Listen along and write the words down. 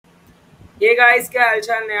Hey guys, क्या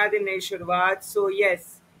हालचाल नया दिन नई शुरुआत. So yes,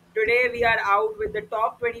 today we are out with the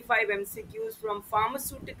top 25 MCQs from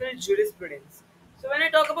pharmaceutical jurisprudence. So when I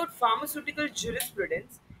talk about pharmaceutical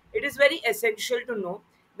jurisprudence, it is very essential to know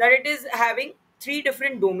that it is having three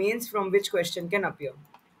different domains from which question can appear.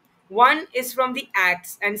 One is from the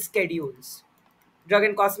acts and schedules. Drug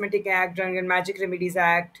and Cosmetic Act, Drug and Magic Remedies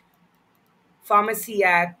Act, Pharmacy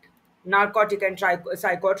Act, Narcotic and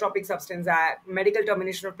Psychotropic Substance Act, Medical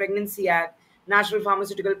Termination of Pregnancy Act, National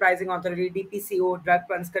Pharmaceutical Pricing Authority, DPCO, Drug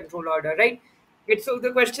Price Control Order, right? So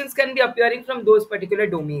the questions can be appearing from those particular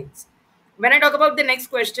domains. When I talk about the next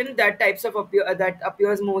question, that that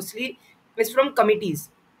appears mostly is from committees,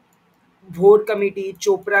 Bhor Committee,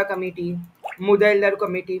 Chopra Committee, Mudallar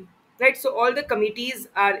Committee, right? So all the committees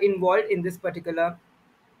are involved in this particular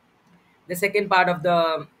the second part of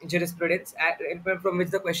the jurisprudence from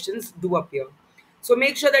which the questions do appear. So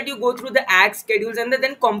make sure that you go through the act schedules and the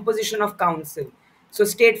then composition of council. So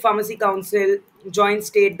state pharmacy council, joint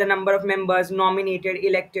state, the number of members nominated,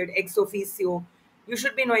 elected, ex officio. You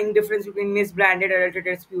should be knowing difference between misbranded,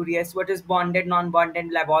 adulterated, spurious. What is bonded,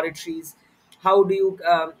 non-bonded laboratories? How do you?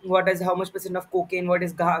 What is how much percent of cocaine? What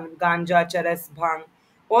is ganja, charas, bhang?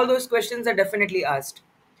 All those questions are definitely asked.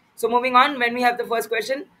 So moving on, when we have the first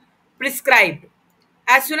question, prescribed.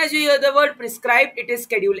 As soon as you hear the word prescribed, it is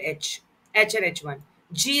Schedule H, H and H1.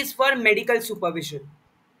 G is for medical supervision.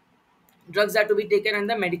 Drugs are to be taken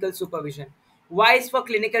under medical supervision. Y is for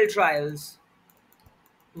clinical trials,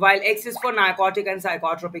 while X is for narcotic and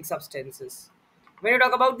psychotropic substances. When you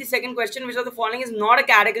talk about the second question, which of the following is not a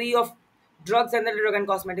category of drugs under the drug and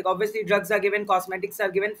cosmetic? Obviously, drugs are given, cosmetics are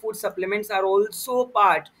given, food supplements are also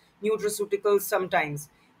part, nutraceuticals sometimes.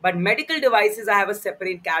 But medical devices, I have a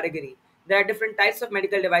separate category. There are different types of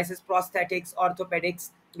medical devices: prosthetics, orthopedics,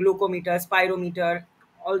 glucometer, spirometer,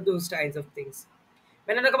 all those kinds of things.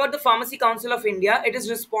 When I talk about the Pharmacy Council of India, it is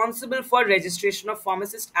responsible for registration of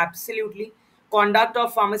pharmacists, absolutely. Conduct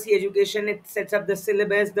of pharmacy education, it sets up the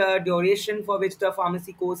syllabus, the duration for which the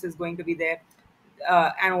pharmacy course is going to be there,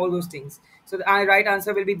 and all those things. So the right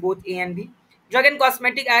answer will be both A and B. Drug and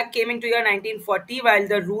Cosmetic Act came into year 1940, while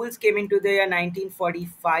the rules came into the year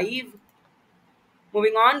 1945.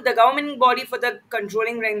 Moving on, the governing body for the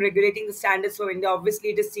controlling and regulating the standards for India,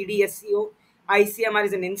 obviously it is CDSCO. ICMR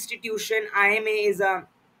is an institution. IMA is a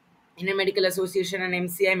Indian Medical Association, and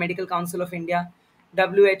MCI, Medical Council of India.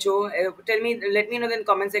 WHO. Let me know in the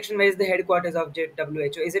comment section where is the headquarters of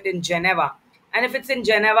WHO. Is it in Geneva? And if it's in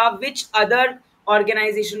Geneva, which other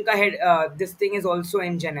organization ka head, this thing is also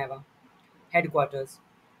in Geneva? Headquarters.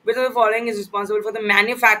 Which of the following is responsible for the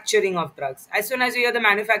manufacturing of drugs? As soon as you hear the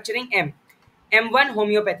manufacturing, M1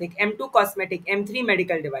 homeopathic, M2 cosmetic, M3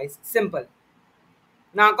 medical device. Simple.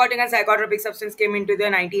 Narcotic and psychotropic substance came into the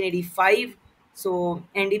 1985. So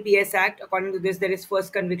NDPS Act. According to this, there is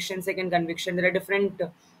first conviction, second conviction. There are different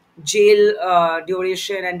jail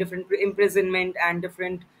duration and different imprisonment and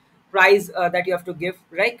different price that you have to give,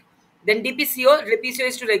 right? Then DPCO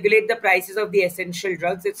is to regulate the prices of the essential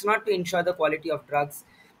drugs. It's not to ensure the quality of drugs,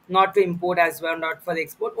 not to import as well, not for the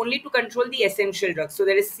export, only to control the essential drugs. So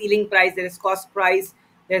there is ceiling price, there is cost price,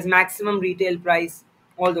 there's maximum retail price,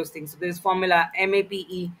 all those things. So there is formula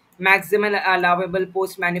MAPE, maximum allowable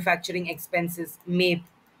post manufacturing expenses, MAPE,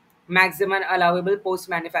 maximum allowable post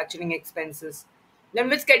manufacturing expenses. Then,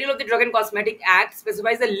 which schedule of the Drug and Cosmetic Act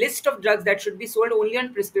specifies the list of drugs that should be sold only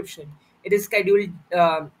on prescription? It is scheduled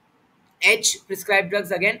H, prescribed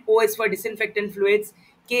drugs again. O is for disinfectant fluids.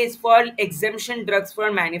 K is for exemption drugs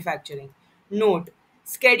for manufacturing. Note,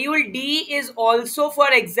 Schedule D is also for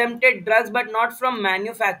exempted drugs but not from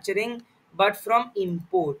manufacturing but from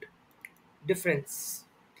import. Difference.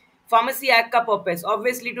 Pharmacy Act ka purpose,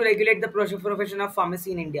 obviously to regulate the profession of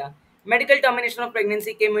pharmacy in India. Medical termination of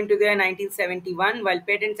pregnancy came into the 1971, while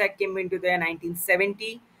Patents Act came into the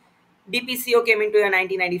 1970. DPCO came into the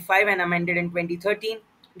 1995 and amended in 2013.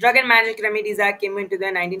 Drug and Magic Remedies Act came into the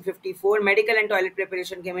 1954. Medical and toilet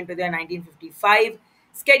preparation came into the 1955.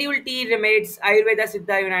 Schedule T remedies Ayurveda,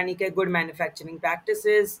 Siddha, Unani ke good manufacturing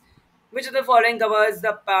practices. Which of the following covers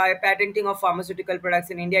the patenting of pharmaceutical products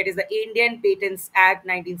in India? It is the Indian Patents Act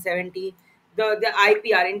 1970. The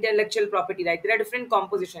IPR, intellectual property right. There are different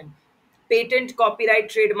composition: patent, copyright,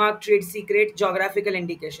 trademark, trade secret, geographical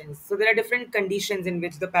indications. So there are different conditions in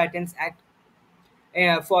which the Patents Act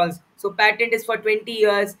falls. So patent is for 20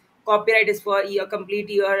 years, copyright is for a complete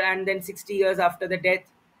year, and then 60 years after the death.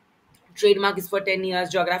 Trademark is for 10 years.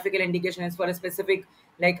 Geographical indication is for a specific,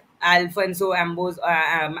 like Alfonso mangoes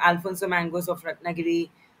of Ratnagiri,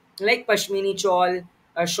 like Pashmini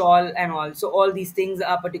shawl and all. So all these things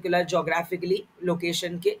are particular geographically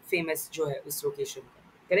location के famous जो है उस location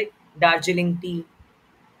का. correct? Darjeeling tea.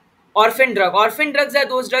 Orphan drugs are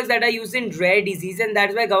those drugs that are used in rare disease, and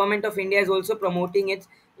that's why government of India is also promoting it.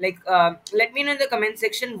 Like, let me know in the comment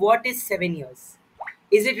section, what is 7 years?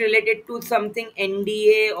 Is it related to something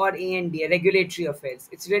NDA or ANDA, regulatory affairs?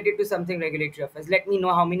 It's related to something regulatory affairs. Let me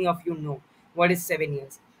know how many of you know what is 7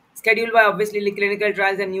 years. Scheduled by obviously clinical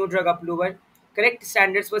trials and new drug approval. Correct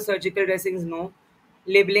standards for surgical dressings, no.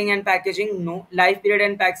 Labeling and packaging, no. Life period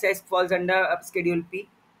and pack size falls under Schedule P.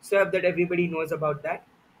 So I hope that everybody knows about that.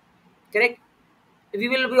 Correct. We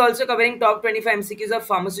will be also covering top 25 MCQs of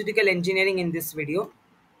pharmaceutical engineering in this video.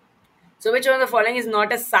 So which one of the following is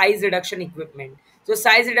not a size reduction equipment? So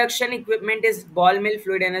size reduction equipment is ball mill,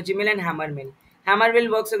 fluid energy mill, and hammer mill. Hammer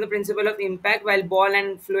mill works on the principle of impact, while ball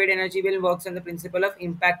and fluid energy mill works on the principle of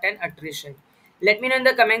impact and attrition. Let me know in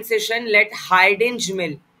the comment section. Let Hydinge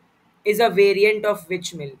mill is a variant of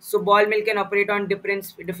which mill? So ball mill can operate on different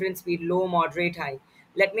speed, low, moderate, high.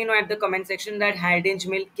 Let me know at the comment section that Hydinge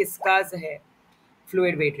mill kiska's hai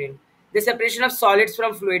fluid weight train. The separation of solids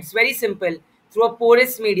from fluids, very simple. Through a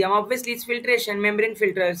porous medium, obviously it's filtration, membrane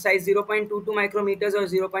filter, size 0.22 micrometers or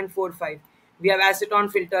 0.45. We have acetone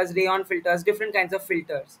filters, rayon filters, different kinds of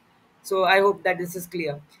filters. So I hope that this is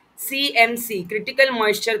clear. CMC, critical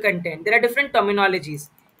moisture content. There are different terminologies.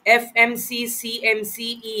 FMC,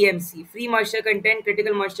 CMC, EMC. Free moisture content,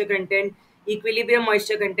 critical moisture content, equilibrium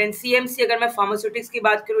moisture content. CMC, अगर मैं pharmaceutics की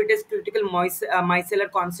बात करूँ, it is critical micellar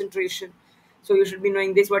concentration. So you should be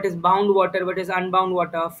knowing this, what is bound water, what is unbound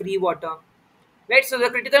water, free water. Right, so the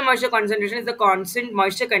critical moisture concentration is the constant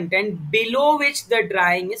moisture content below which the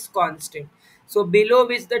drying is constant. So below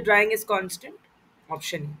which the drying is constant,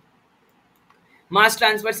 option A. Mass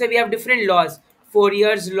transfer, say we have different laws.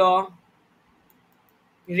 Fourier's law,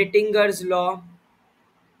 Rittinger's law,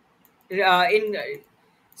 in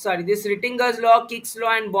sorry, this Rittinger's law, Kick's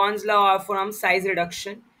law, and Bond's law are from size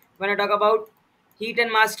reduction. When I talk about heat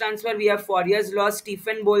and mass transfer, we have Fourier's law,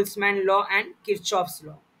 Stephen-Boltzmann law, and Kirchhoff's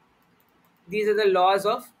law. These are the laws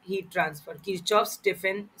of heat transfer. Kirchhoff,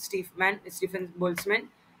 Stephen Boltzmann,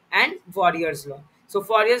 and Fourier's law. So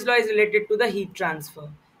Fourier's law is related to the heat transfer.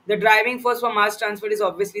 The driving force for mass transfer is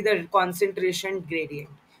obviously the concentration gradient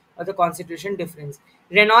or the concentration difference.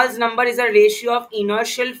 Reynolds number is a ratio of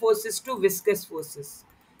inertial forces to viscous forces.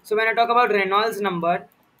 So when I talk about Reynolds number,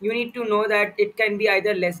 you need to know that it can be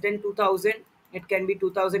either less than 2000, it can be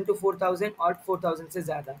 2000 to 4000, or 4000 se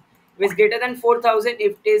zyada. If it's greater than 4000,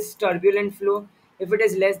 if it is turbulent flow. If it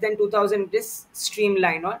is less than 2000, it is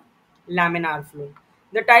streamline or laminar flow.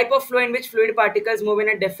 The type of flow in which fluid particles move in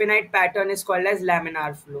a definite pattern is called as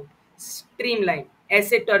laminar flow. Streamline,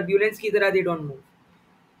 ऐसे turbulence की तरह they don't move.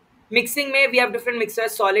 Mixing में we have different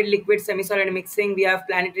mixers, solid, liquid, semi-solid mixing. We have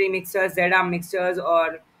planetary mixers, Z-arm mixers,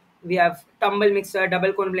 or we have tumble mixer,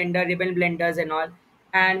 double cone blender, ribbon blenders, and all.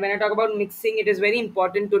 And when I talk about mixing, it is very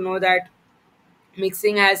important to know that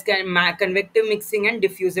mixing has convective mixing and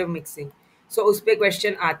diffusive mixing. So उस पे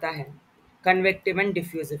question आता है convective and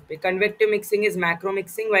diffusive पे. Convective mixing is macro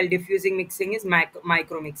mixing, while diffusing mixing is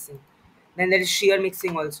micro mixing. Then there is shear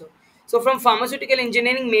mixing also. So from pharmaceutical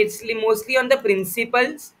engineering, mostly on the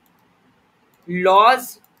principles,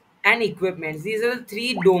 laws, and equipments. These are the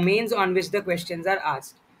three domains on which the questions are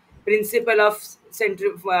asked. Principle of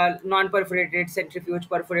non-perforated centrifuge,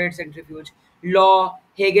 perforated centrifuge, law,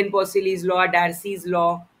 Hagen-Poiseuille's law, Darcy's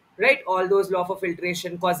law, right? All those law for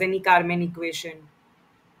filtration, Kozeny-Kármán equation.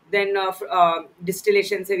 Then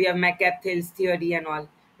distillation, say we have McCabe-Thill's theory and all,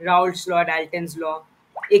 Raoult's law, Dalton's law.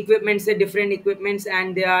 Equipments, say different equipments,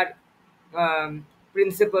 and they are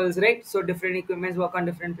principles, right? So different equipments work on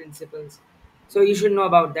different principles. So you should know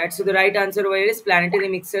about that. So the right answer over here is planetary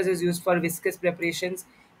mixers is used for viscous preparations.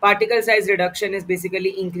 Particle size reduction is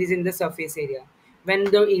basically increasing the surface area. When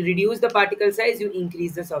you reduce the particle size, you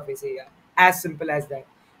increase the surface area. As simple as that.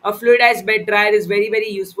 A fluidized bed dryer is very, very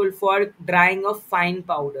useful for drying of fine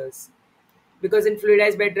powders, because in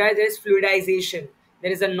fluidized bed dryer there is fluidization.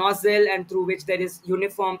 There is a nozzle, and through which there is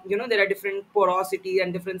uniform, there are different porosity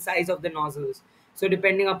and different size of the nozzles. So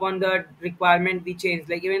depending upon the requirement, we change.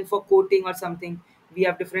 Like even for coating or something, we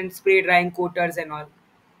have different spray drying coaters and all.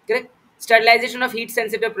 Correct. Sterilization of heat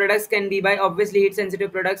sensitive products can be by, obviously heat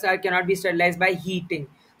sensitive products cannot be sterilized by heating.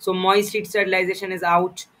 So moist heat sterilization is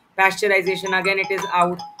out. Pasteurization, again it is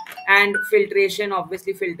out. And filtration,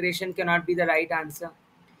 obviously filtration cannot be the right answer.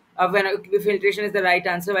 When filtration is the right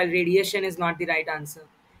answer, while radiation is not the right answer.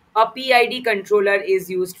 A PID controller is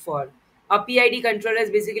used for. A PID controller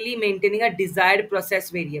is basically maintaining a desired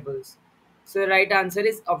process variables. So the right answer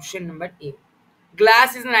is option number A.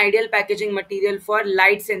 Glass is an ideal packaging material for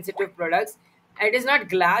light sensitive products. It is not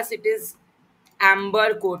glass, it is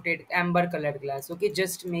amber colored glass. Okay,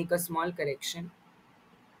 just make a small correction.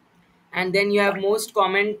 And then you have most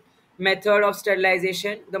common method of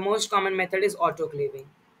sterilization. The most common method is autoclaving.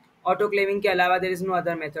 Autoclaving के अलावा there is no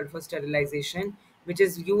other method for sterilization, which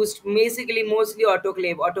is used basically mostly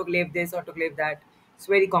autoclave this, autoclave that. It's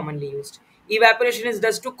very commonly used. Evaporation is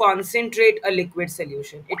just to concentrate a liquid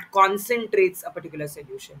solution. It concentrates a particular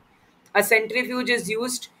solution. A centrifuge is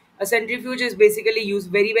used. A centrifuge is basically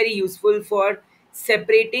used very useful for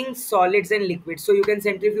separating solids and liquids. So you can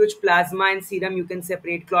centrifuge plasma and serum. You can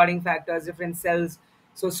separate clotting factors, different cells.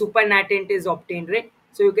 So supernatant is obtained, right?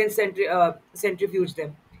 So you can centrifuge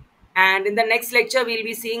them. And in the next lecture, we'll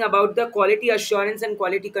be seeing about the quality assurance and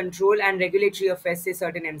quality control and regulatory affairs, say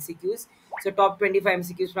certain MCQs. So top 25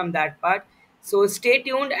 MCQs from that part. So stay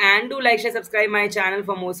tuned and do like, share, subscribe my channel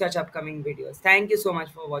for more such upcoming videos. Thank you so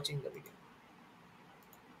much for watching the video.